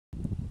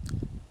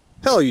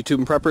Hello YouTube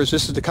and preppers,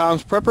 this is the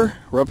Comms Prepper.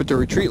 We're up at the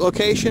retreat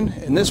location,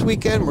 and this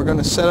weekend we're going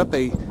to set up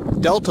a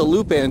Delta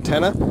loop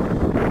antenna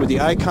with the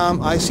Icom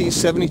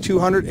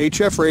IC-7200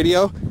 HF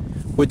radio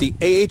with the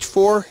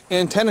AH-4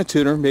 antenna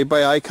tuner made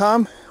by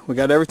Icom. We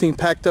got everything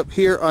packed up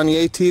here on the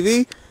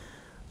ATV,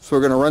 so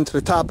we're going to run to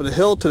the top of the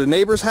hill to the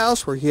neighbor's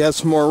house where he has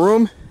some more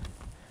room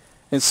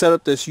and set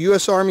up this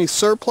U.S. Army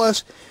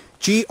surplus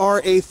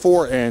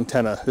GRA-4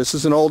 antenna. This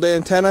is an old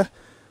antenna,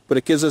 but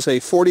it gives us a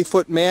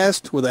 40-foot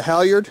mast with a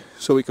halyard,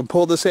 so we can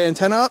pull this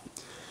antenna up,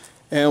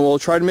 and we'll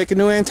try to make a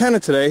new antenna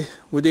today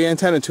with the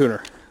antenna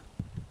tuner.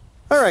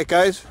 Alright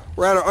guys,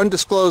 we're at our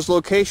undisclosed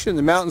location in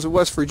the mountains of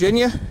West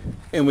Virginia,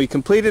 and we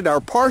completed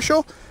our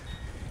partial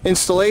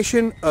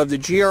installation of the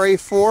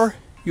GRA-4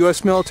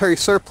 U.S. military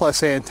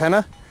surplus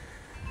antenna.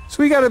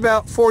 So we got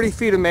about 40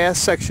 feet of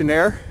mast section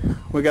there.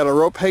 We got a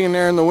rope hanging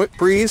there in the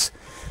breeze.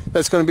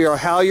 That's going to be our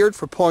halyard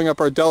for pulling up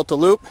our Delta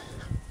loop.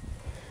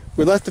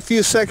 We left a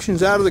few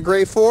sections out of the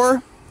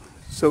GRA-4,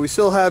 so we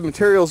still have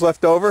materials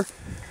left over.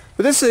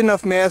 But this is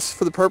enough mass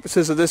for the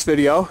purposes of this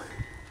video.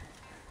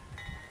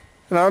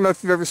 And I don't know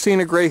if you've ever seen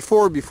a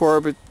GRA-4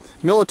 before, but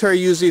military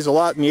used these a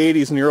lot in the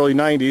 80s and the early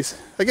 90s.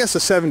 I guess the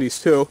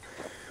 70s too.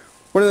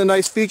 One of the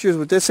nice features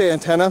with this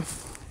antenna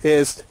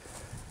is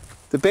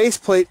the base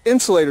plate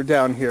insulator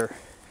down here.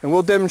 And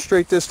we'll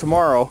demonstrate this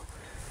tomorrow.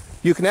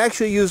 You can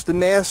actually use the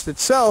mast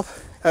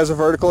itself as a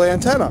vertical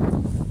antenna.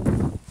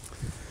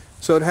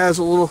 So it has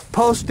a little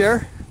post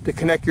there to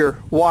connect your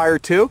wire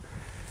to,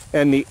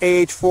 and the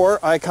AH-4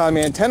 Icom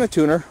antenna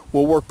tuner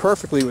will work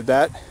perfectly with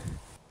that.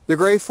 The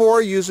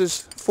GRA-4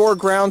 uses 4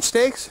 ground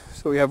stakes,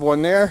 so we have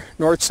one there,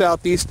 north,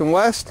 south, east, and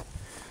west.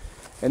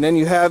 And then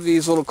you have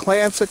these little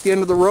clamps at the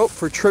end of the rope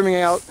for trimming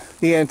out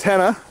the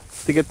antenna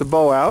to get the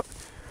bow out.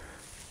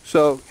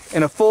 So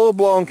in a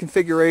full-blown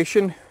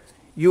configuration,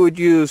 you would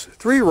use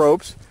 3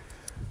 ropes,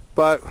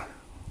 but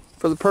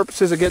for the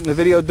purposes of getting the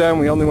video done,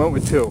 we only went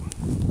with 2.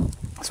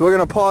 So we're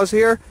going to pause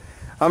here.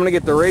 I'm going to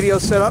get the radio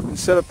set up and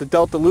set up the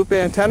Delta loop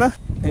antenna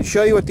and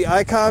show you what the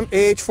Icom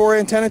AH-4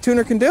 antenna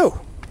tuner can do.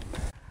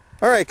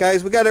 Alright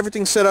guys, we got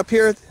everything set up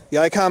here. The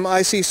Icom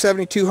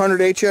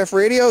IC-7200 HF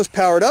radio is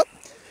powered up.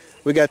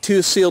 We got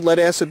 2 sealed lead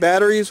acid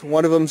batteries.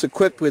 One of them is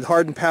equipped with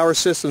Hardened Power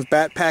Systems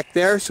bat pack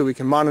there, so we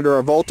can monitor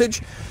our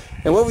voltage.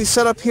 And what we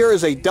set up here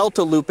is a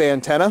Delta loop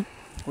antenna.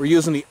 We're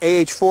using the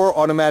AH-4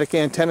 automatic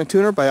antenna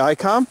tuner by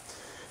Icom.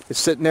 It's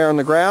sitting there on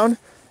the ground.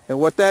 And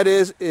what that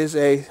is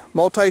a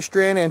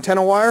multi-strand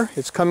antenna wire.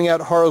 It's coming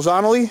out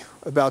horizontally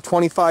about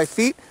 25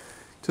 feet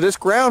to this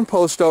ground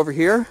post over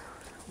here.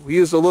 We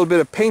used a little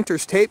bit of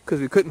painter's tape because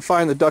we couldn't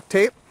find the duct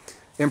tape.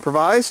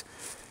 Improvise.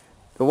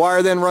 The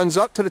wire then runs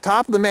up to the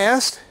top of the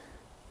mast,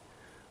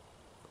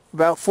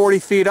 about 40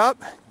 feet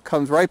up,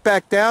 comes right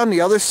back down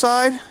the other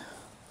side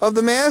of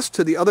the mast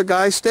to the other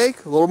guy's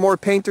stake, a little more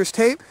painter's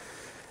tape,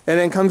 and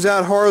then comes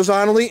out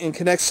horizontally and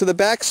connects to the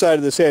back side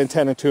of this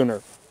antenna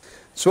tuner.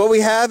 So what we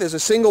have is a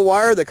single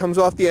wire that comes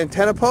off the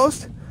antenna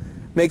post,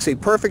 makes a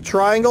perfect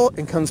triangle,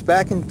 and comes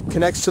back and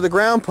connects to the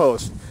ground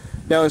post.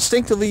 Now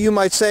instinctively you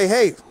might say,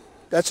 hey,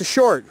 that's a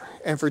short,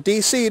 and for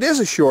DC it is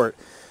a short.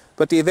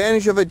 But the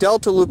advantage of a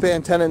Delta loop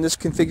antenna in this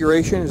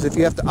configuration is if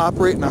you have to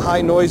operate in a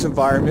high noise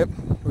environment,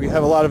 where you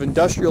have a lot of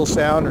industrial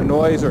sound or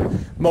noise or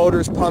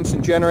motors, pumps,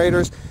 and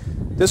generators,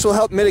 this will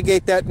help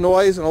mitigate that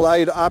noise and allow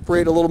you to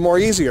operate a little more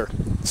easier.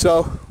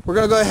 So we're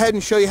going to go ahead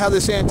and show you how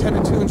this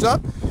antenna tunes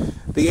up.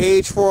 The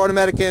AH-4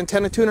 automatic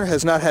antenna tuner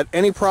has not had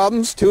any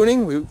problems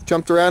tuning. We've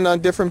jumped around on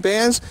different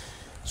bands.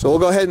 So we'll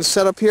go ahead and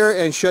set up here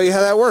and show you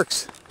how that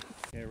works.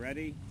 Okay,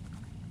 ready?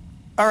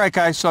 Alright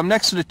guys, so I'm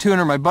next to the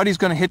tuner. My buddy's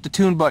going to hit the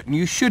tune button.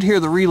 You should hear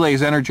the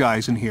relays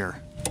energize in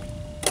here.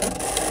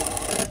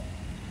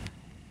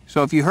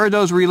 So if you heard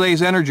those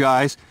relays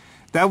energize,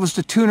 that was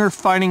the tuner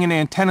finding an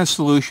antenna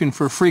solution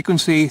for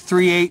frequency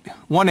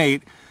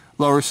 3818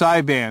 lower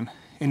sideband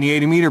in the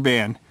 80 meter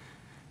band.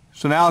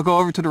 So now I'll go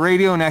over to the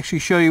radio and actually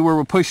show you where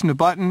we're pushing the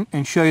button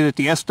and show you that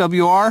the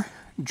SWR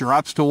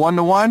drops to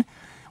 1:1.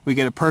 We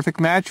get a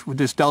perfect match with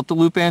this Delta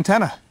loop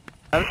antenna.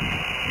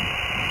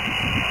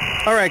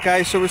 Alright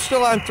guys, so we're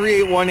still on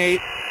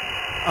 3818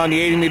 on the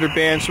 80 meter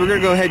band, so we're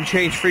going to go ahead and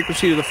change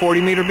frequency to the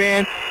 40 meter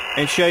band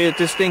and show you that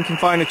this thing can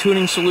find a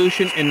tuning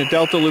solution in the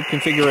Delta loop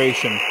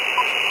configuration.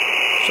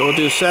 So we'll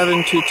do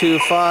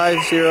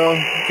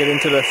 72250, get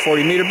into the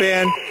 40 meter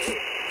band.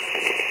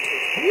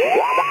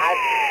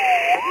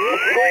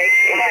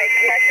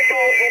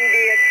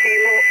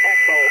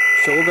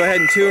 So we'll go ahead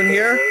and tune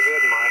here.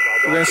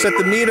 We're going to set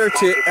the meter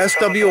to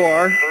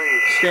SWR,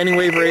 standing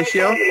wave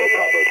ratio.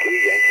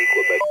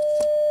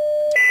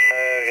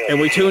 And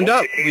we tuned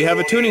up. We have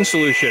a tuning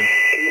solution.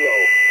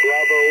 Kilo,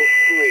 Bravo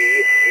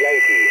 3,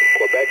 Yankee,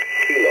 Quebec,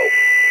 Kilo.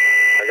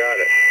 I got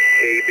it.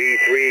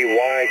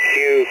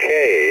 KB3YQK.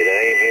 The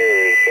name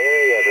here is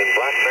Barry, as in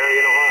Blackberry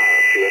in Ohio.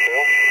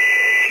 QSL.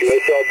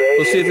 QSL Barry.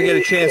 We'll see if we get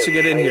a chance to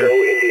get in here.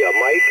 India,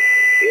 Mike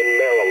in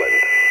Maryland.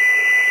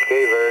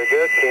 Okay, very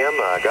good, Kim.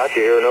 I got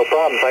you here, no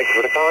problem. Thank you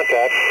for the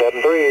contact.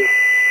 73.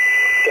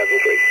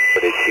 73.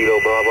 Kilo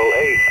Bravo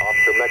 8,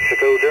 Oscar,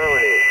 Mexico,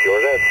 Germany.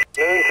 Yours at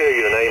noon to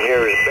you. The name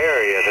here is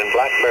Barry, as in Black.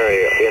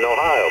 Blackberry in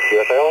Ohio,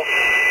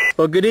 QSL.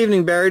 Well, good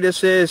evening, Barry.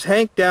 This is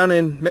Hank down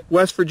in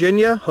West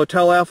Virginia,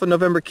 Hotel Alpha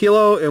November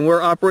Kilo, and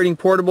we're operating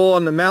portable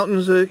on the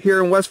mountains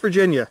here in West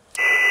Virginia.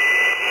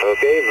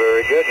 Okay,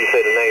 very good. You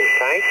say the name's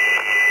Hank?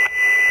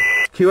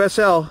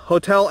 QSL,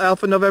 Hotel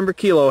Alpha November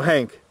Kilo,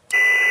 Hank.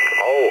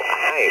 Oh,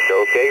 Hank.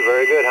 Okay,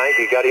 very good, Hank.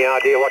 You got any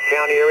idea what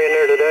county you're in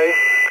there today?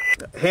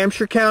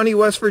 Hampshire County,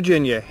 West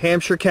Virginia.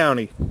 Hampshire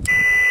County.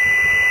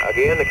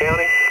 Again, the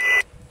county?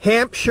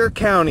 Hampshire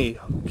County.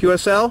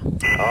 QSL?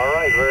 All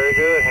right, very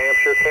good.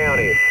 Hampshire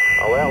County.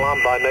 Oh, well,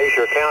 I'm by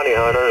nature county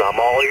hunter, and I'm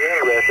always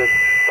interested.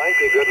 Thank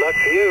you. Good luck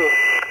to you.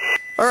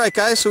 All right,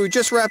 guys, so we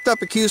just wrapped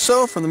up a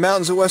QSO from the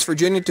mountains of West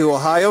Virginia to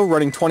Ohio,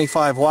 running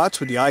 25 watts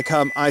with the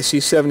Icom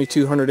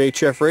IC-7200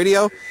 HF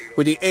radio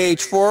with the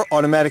AH-4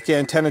 automatic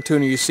antenna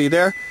tuner you see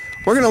there.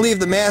 We're going to leave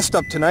the mast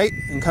up tonight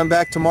and come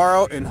back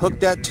tomorrow and hook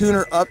that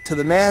tuner up to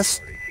the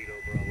mast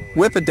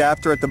whip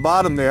adapter at the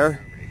bottom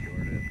there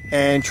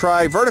and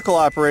try vertical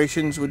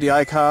operations with the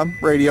Icom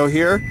radio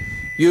here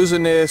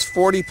using this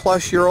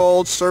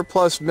 40-plus-year-old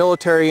surplus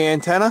military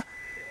antenna.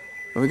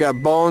 And we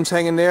got Bones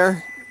hanging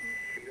there.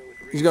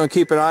 He's going to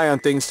keep an eye on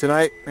things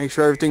tonight, make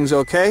sure everything's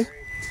okay.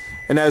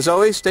 And as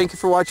always, thank you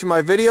for watching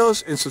my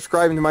videos and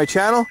subscribing to my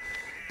channel.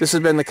 This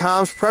has been the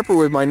Comms Prepper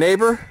with my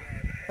neighbor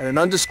at an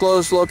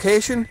undisclosed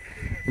location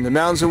in the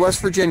mountains of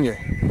West Virginia.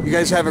 You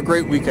guys have a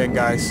great weekend,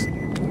 guys.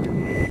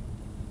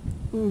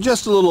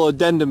 Just a little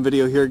addendum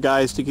video here,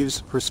 guys, to give you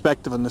some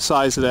perspective on the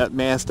size of that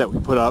mast that we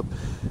put up.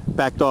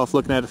 Backed off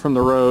looking at it from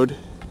the road.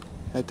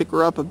 I think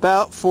we're up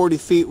about 40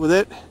 feet with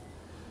it.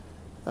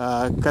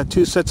 Got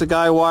 2 sets of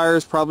guy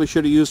wires, probably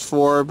should have used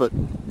 4, but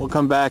we'll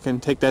come back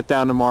and take that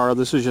down tomorrow.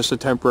 This is just a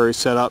temporary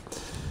setup.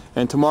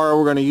 And tomorrow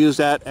we're going to use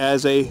that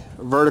as a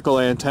vertical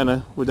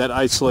antenna with that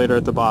isolator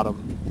at the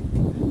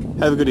bottom.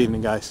 Have a good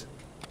evening, guys.